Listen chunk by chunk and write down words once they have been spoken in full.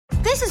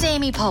This is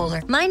Amy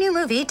Poehler. My new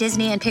movie,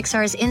 Disney and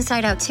Pixar's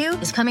Inside Out 2,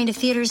 is coming to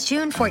theaters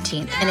June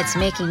 14th, and it's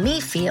making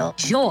me feel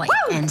joy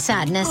and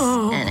sadness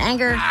and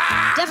anger,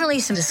 definitely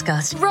some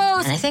disgust, and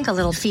I think a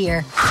little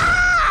fear.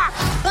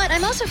 But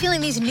I'm also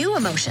feeling these new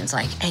emotions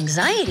like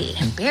anxiety,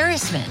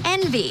 embarrassment,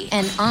 envy,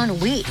 and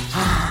ennui.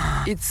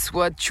 It's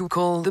what you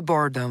call the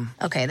boredom.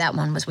 Okay, that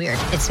one was weird.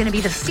 It's gonna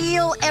be the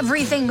feel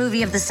everything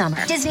movie of the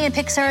summer. Disney and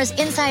Pixar's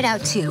Inside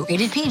Out 2,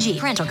 rated PG.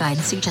 Parental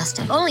guidance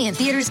suggested. Only in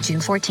theaters June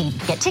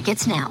 14th. Get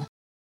tickets now.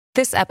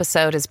 This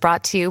episode is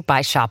brought to you by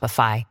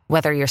Shopify.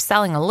 Whether you're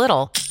selling a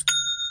little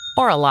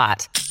or a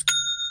lot,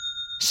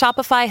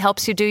 Shopify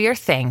helps you do your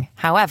thing,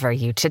 however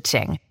you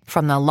cha-ching.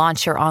 From the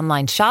launch your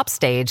online shop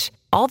stage,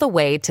 all the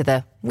way to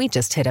the we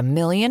just hit 1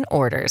 million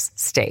orders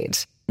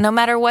stage. No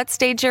matter what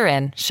stage you're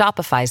in,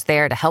 Shopify's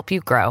there to help you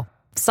grow.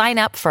 Sign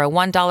up for a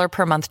 $1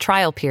 per month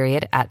trial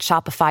period at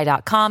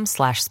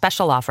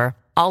shopify.com/special offer,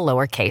 all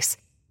lowercase.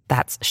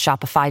 That's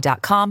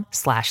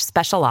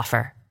shopify.com/special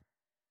offer.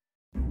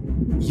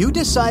 You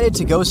decided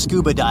to go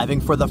scuba diving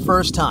for the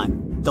first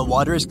time. The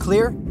water is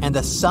clear and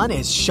the sun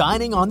is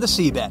shining on the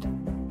seabed.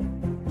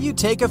 You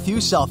take a few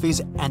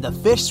selfies and the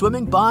fish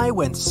swimming by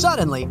when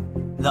suddenly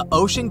the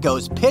ocean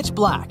goes pitch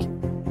black.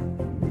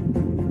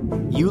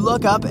 You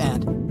look up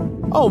and,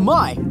 oh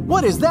my,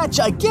 what is that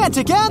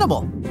gigantic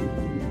animal?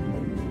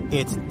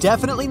 It's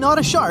definitely not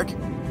a shark,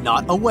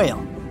 not a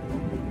whale.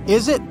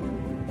 Is it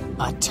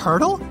a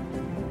turtle?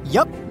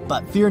 Yup,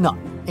 but fear not,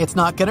 it's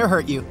not gonna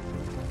hurt you.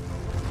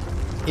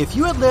 If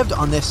you had lived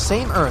on this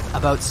same Earth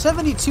about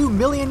 72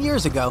 million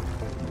years ago,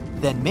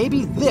 then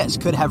maybe this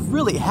could have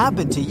really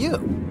happened to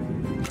you.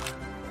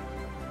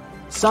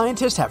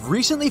 Scientists have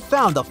recently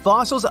found the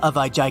fossils of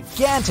a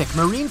gigantic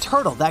marine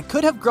turtle that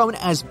could have grown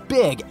as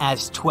big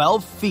as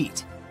 12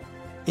 feet.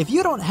 If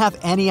you don't have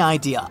any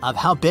idea of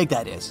how big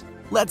that is,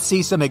 let's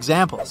see some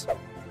examples.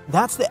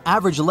 That's the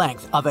average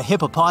length of a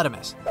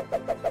hippopotamus,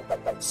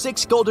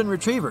 6 golden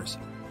retrievers,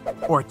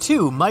 or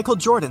 2 Michael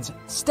Jordans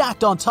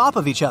stacked on top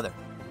of each other.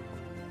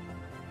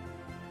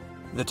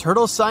 The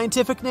turtle's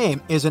scientific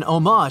name is an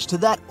homage to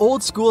that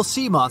old-school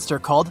sea monster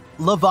called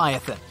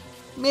Leviathan.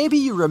 Maybe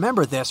you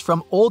remember this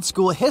from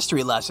old-school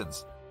history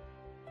lessons.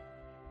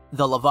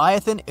 The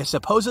Leviathan is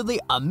supposedly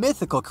a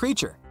mythical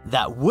creature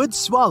that would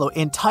swallow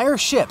entire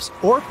ships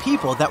or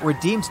people that were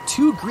deemed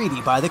too greedy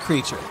by the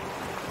creature.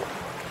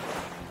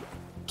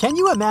 Can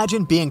you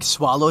imagine being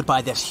swallowed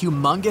by this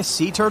humongous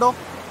sea turtle?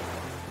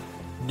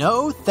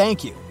 No,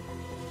 thank you.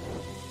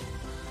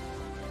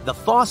 The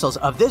fossils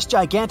of this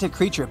gigantic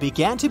creature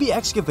began to be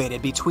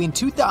excavated between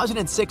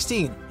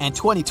 2016 and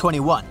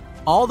 2021,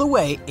 all the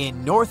way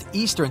in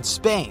northeastern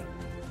Spain.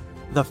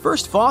 The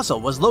first fossil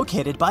was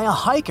located by a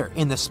hiker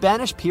in the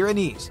Spanish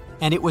Pyrenees,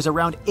 and it was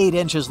around 8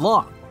 inches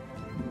long.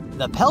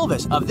 The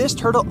pelvis of this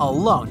turtle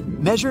alone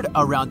measured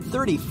around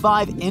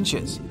 35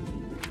 inches.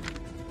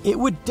 It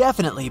would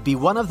definitely be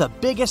one of the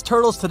biggest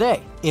turtles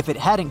today if it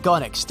hadn't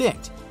gone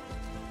extinct.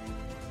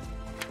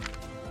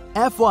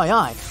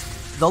 FYI,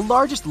 the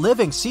largest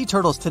living sea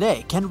turtles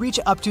today can reach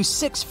up to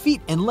 6 feet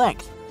in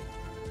length,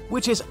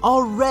 which is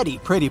already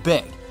pretty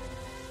big.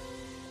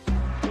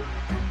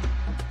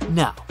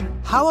 Now,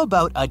 how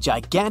about a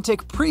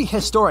gigantic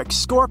prehistoric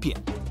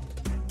scorpion?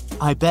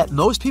 I bet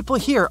most people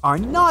here are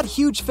not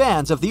huge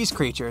fans of these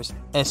creatures,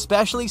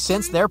 especially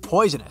since they're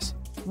poisonous,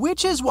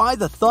 which is why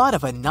the thought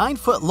of a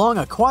 9-foot-long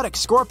aquatic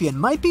scorpion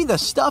might be the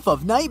stuff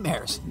of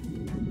nightmares.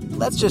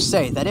 Let's just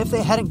say that if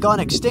they hadn't gone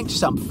extinct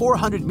some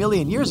 400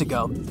 million years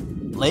ago,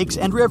 lakes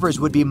and rivers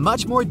would be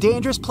much more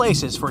dangerous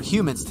places for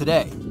humans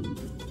today.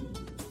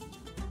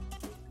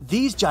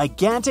 These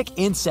gigantic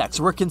insects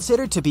were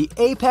considered to be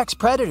apex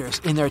predators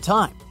in their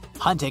time,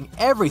 hunting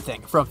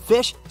everything from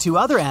fish to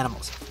other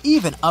animals,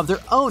 even of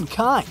their own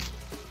kind.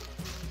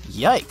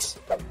 Yikes!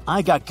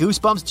 I got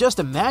goosebumps just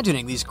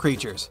imagining these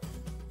creatures.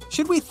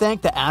 Should we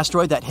thank the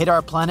asteroid that hit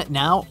our planet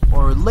now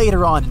or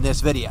later on in this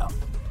video?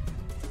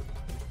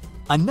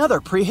 Another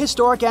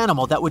prehistoric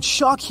animal that would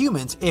shock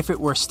humans if it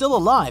were still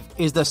alive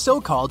is the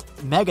so-called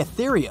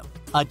Megatherium,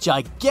 a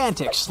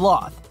gigantic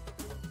sloth.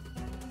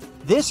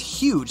 This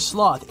huge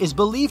sloth is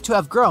believed to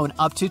have grown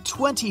up to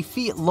 20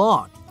 feet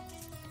long,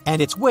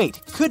 and its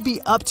weight could be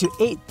up to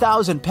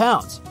 8,000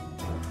 pounds.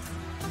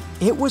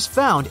 It was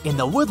found in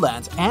the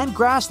woodlands and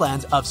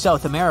grasslands of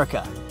South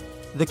America.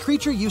 The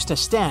creature used to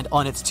stand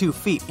on its 2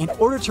 feet in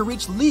order to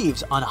reach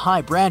leaves on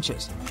high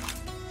branches.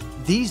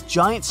 These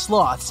giant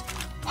sloths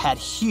had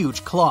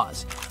huge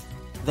claws.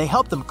 They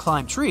helped them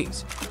climb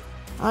trees.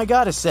 I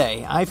gotta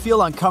say, I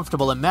feel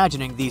uncomfortable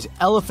imagining these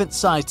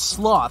elephant-sized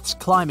sloths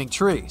climbing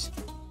trees.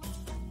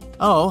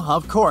 Oh,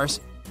 of course,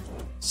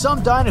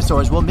 some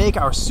dinosaurs will make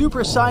our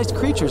super-sized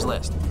creatures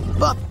list.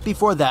 But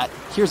before that,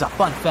 here's a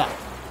fun fact.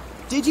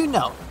 Did you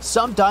know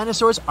some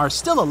dinosaurs are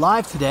still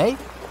alive today?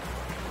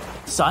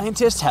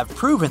 Scientists have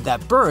proven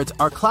that birds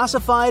are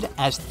classified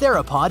as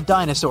theropod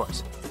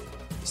dinosaurs.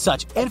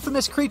 Such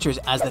infamous creatures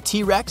as the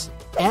T-Rex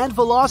and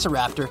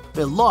Velociraptor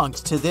belonged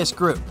to this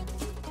group.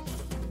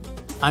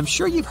 I'm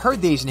sure you've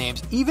heard these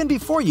names even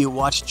before you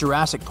watched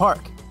Jurassic Park.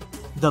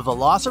 The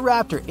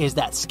velociraptor is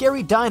that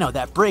scary dino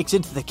that breaks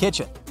into the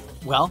kitchen.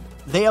 Well,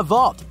 they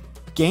evolved,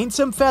 gained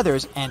some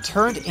feathers, and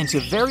turned into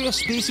various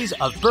species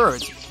of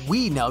birds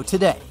we know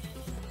today.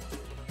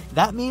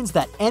 That means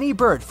that any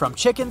bird from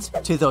chickens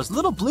to those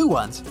little blue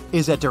ones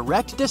is a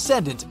direct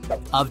descendant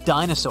of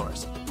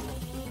dinosaurs.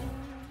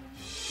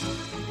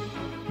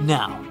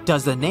 Now,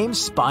 does the name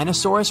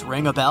Spinosaurus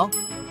ring a bell?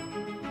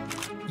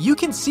 You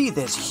can see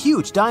this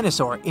huge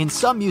dinosaur in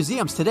some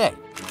museums today.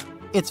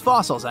 Its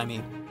fossils, I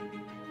mean.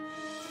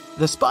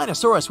 The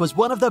Spinosaurus was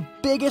one of the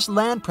biggest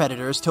land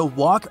predators to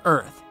walk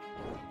Earth.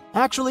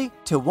 Actually,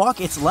 to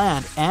walk its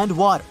land and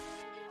water,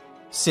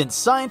 since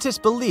scientists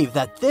believe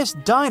that this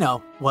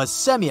dino was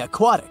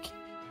semi-aquatic.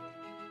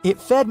 It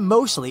fed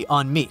mostly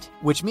on meat,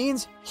 which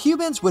means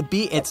humans would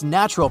be its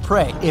natural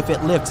prey if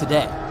it lived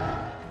today.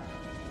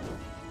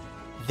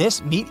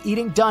 This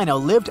meat-eating dino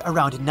lived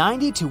around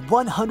 90 to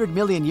 100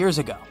 million years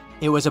ago.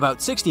 It was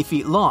about 60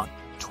 feet long,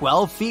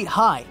 12 feet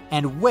high,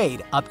 and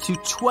weighed up to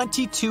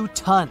 22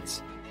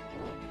 tons.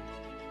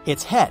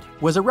 Its head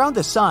was around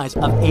the size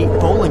of 8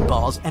 bowling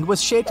balls and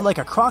was shaped like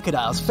a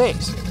crocodile's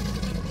face.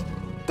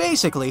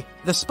 Basically,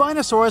 the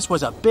Spinosaurus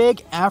was a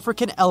big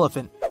African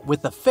elephant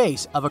with the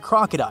face of a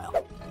crocodile.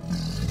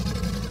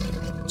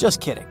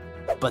 Just kidding.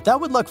 But that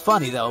would look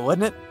funny though,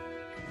 wouldn't it?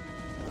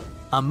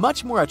 A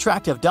much more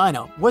attractive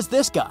dino was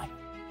this guy.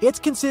 It's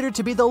considered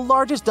to be the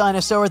largest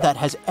dinosaur that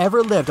has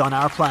ever lived on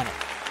our planet.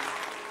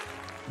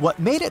 What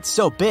made it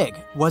so big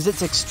was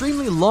its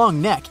extremely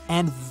long neck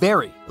and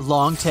very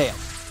long tail.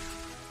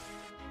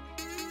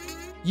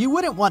 You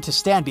wouldn't want to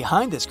stand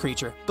behind this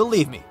creature,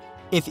 believe me.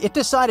 If it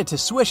decided to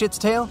swish its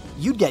tail,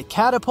 you'd get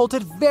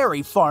catapulted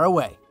very far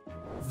away.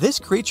 This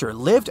creature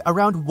lived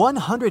around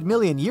 100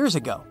 million years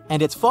ago,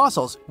 and its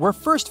fossils were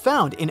first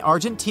found in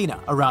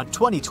Argentina around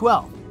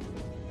 2012.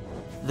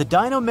 The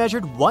dino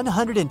measured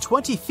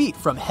 120 feet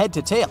from head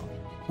to tail,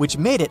 which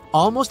made it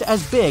almost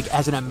as big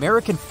as an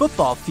American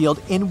football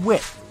field in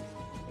width.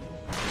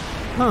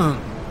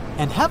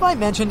 And have I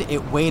mentioned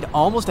it weighed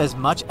almost as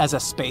much as a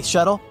space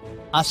shuttle?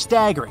 A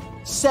staggering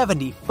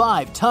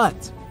 75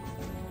 tons.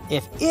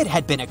 If it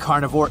had been a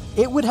carnivore,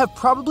 it would have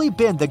probably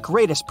been the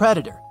greatest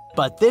predator.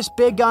 But this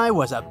big guy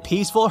was a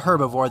peaceful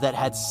herbivore that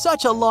had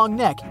such a long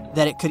neck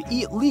that it could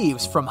eat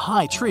leaves from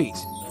high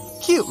trees.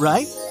 Cute,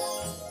 right?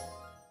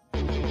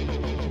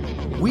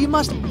 We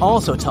must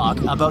also talk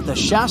about the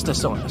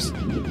Shastasaurus.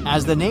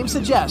 As the name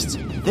suggests,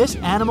 this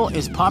animal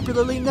is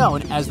popularly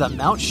known as the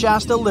Mount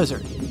Shasta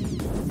lizard.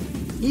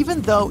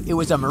 Even though it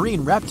was a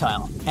marine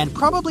reptile and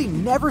probably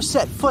never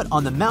set foot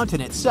on the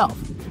mountain itself,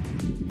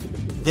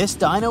 this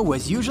dino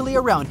was usually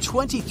around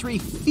 23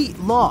 feet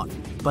long,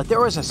 but there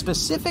was a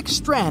specific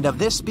strand of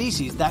this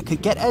species that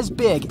could get as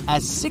big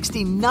as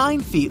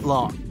 69 feet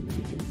long,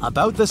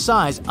 about the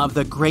size of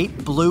the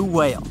great blue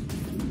whale.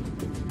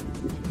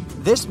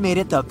 This made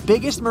it the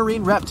biggest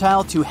marine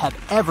reptile to have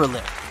ever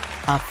lived.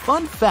 A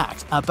fun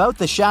fact about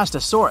the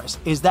Shastasaurus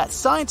is that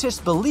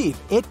scientists believe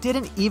it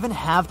didn't even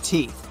have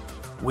teeth,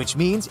 which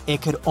means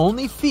it could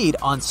only feed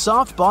on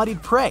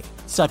soft-bodied prey,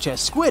 such as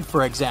squid,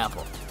 for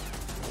example.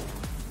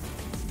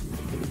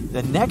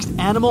 The next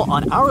animal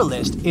on our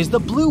list is the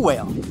blue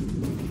whale.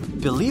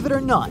 Believe it or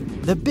not,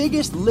 the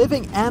biggest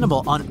living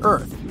animal on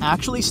Earth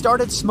actually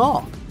started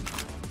small.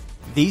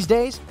 These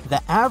days,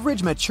 the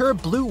average mature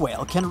blue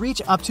whale can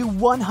reach up to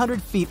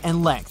 100 feet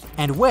in length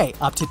and weigh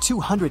up to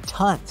 200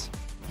 tons.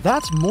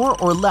 That's more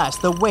or less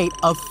the weight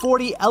of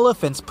 40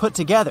 elephants put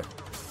together,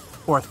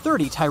 or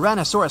 30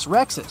 Tyrannosaurus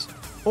rexes,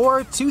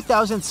 or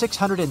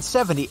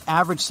 2,670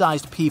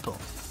 average-sized people.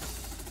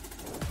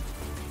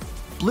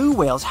 Blue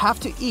whales have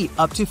to eat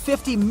up to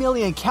 50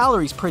 million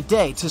calories per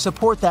day to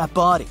support that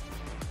body.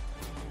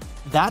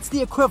 That's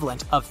the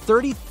equivalent of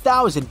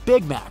 30,000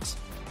 Big Macs,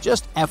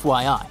 just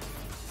FYI.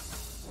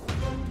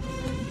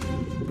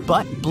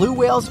 But blue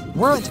whales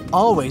weren't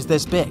always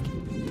this big.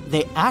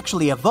 They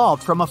actually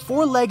evolved from a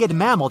four-legged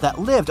mammal that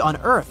lived on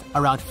Earth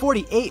around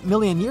 48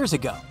 million years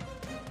ago.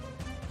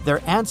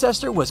 Their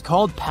ancestor was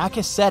called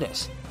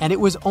Pakicetus, and it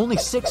was only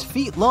 6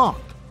 feet long.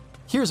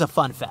 Here's a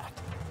fun fact.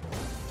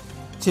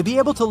 To be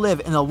able to live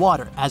in the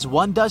water as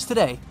one does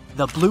today,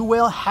 the blue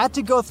whale had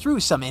to go through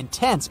some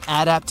intense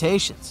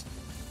adaptations.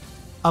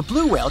 A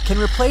blue whale can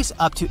replace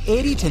up to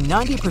 80 to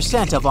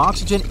 90% of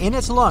oxygen in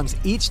its lungs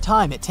each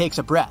time it takes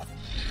a breath.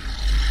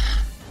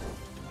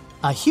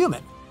 A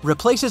human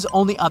replaces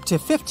only up to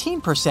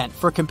 15%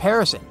 for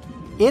comparison.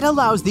 It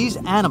allows these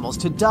animals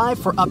to dive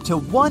for up to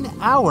 1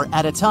 hour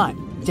at a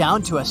time,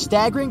 down to a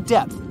staggering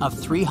depth of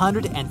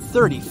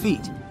 330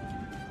 feet.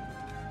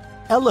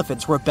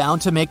 Elephants were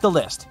bound to make the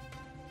list.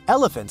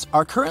 Elephants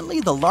are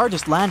currently the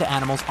largest land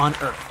animals on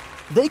Earth.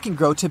 They can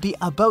grow to be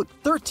about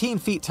 13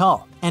 feet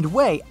tall and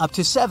weigh up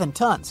to 7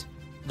 tons.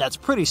 That's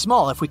pretty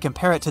small if we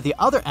compare it to the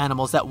other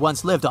animals that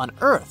once lived on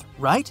Earth,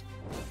 right?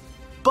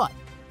 But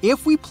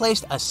if we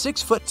placed a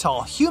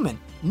 6-foot-tall human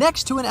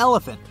next to an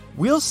elephant,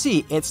 we'll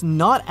see it's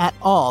not at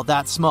all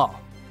that small.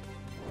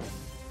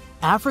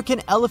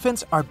 African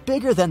elephants are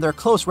bigger than their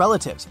close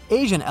relatives,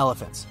 Asian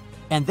elephants,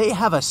 and they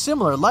have a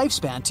similar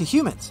lifespan to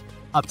humans.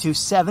 up to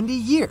 70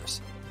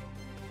 years.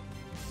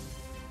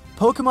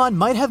 Pokemon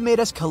might have made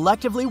us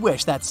collectively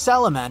wish that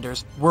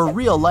salamanders were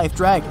real-life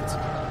dragons,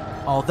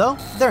 although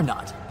they're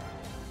not.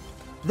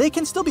 They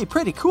can still be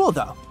pretty cool,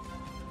 though.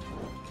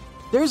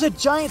 There's a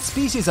giant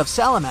species of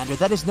salamander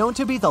that is known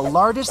to be the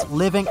largest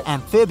living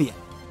amphibian.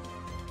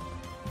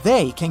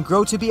 They can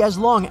grow to be as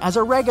long as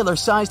a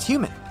regular-sized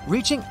human,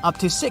 reaching up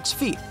to 6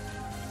 feet.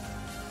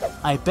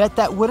 I bet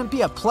that wouldn't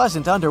be a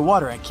pleasant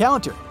underwater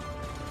encounter.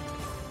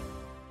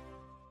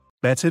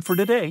 That's it for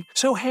today.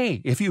 So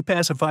hey, if you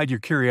pacified your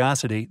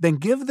curiosity, then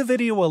give the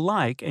video a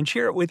like and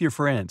share it with your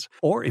friends.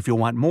 Or if you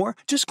want more,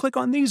 just click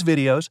on these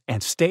videos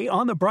and stay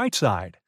on the bright side.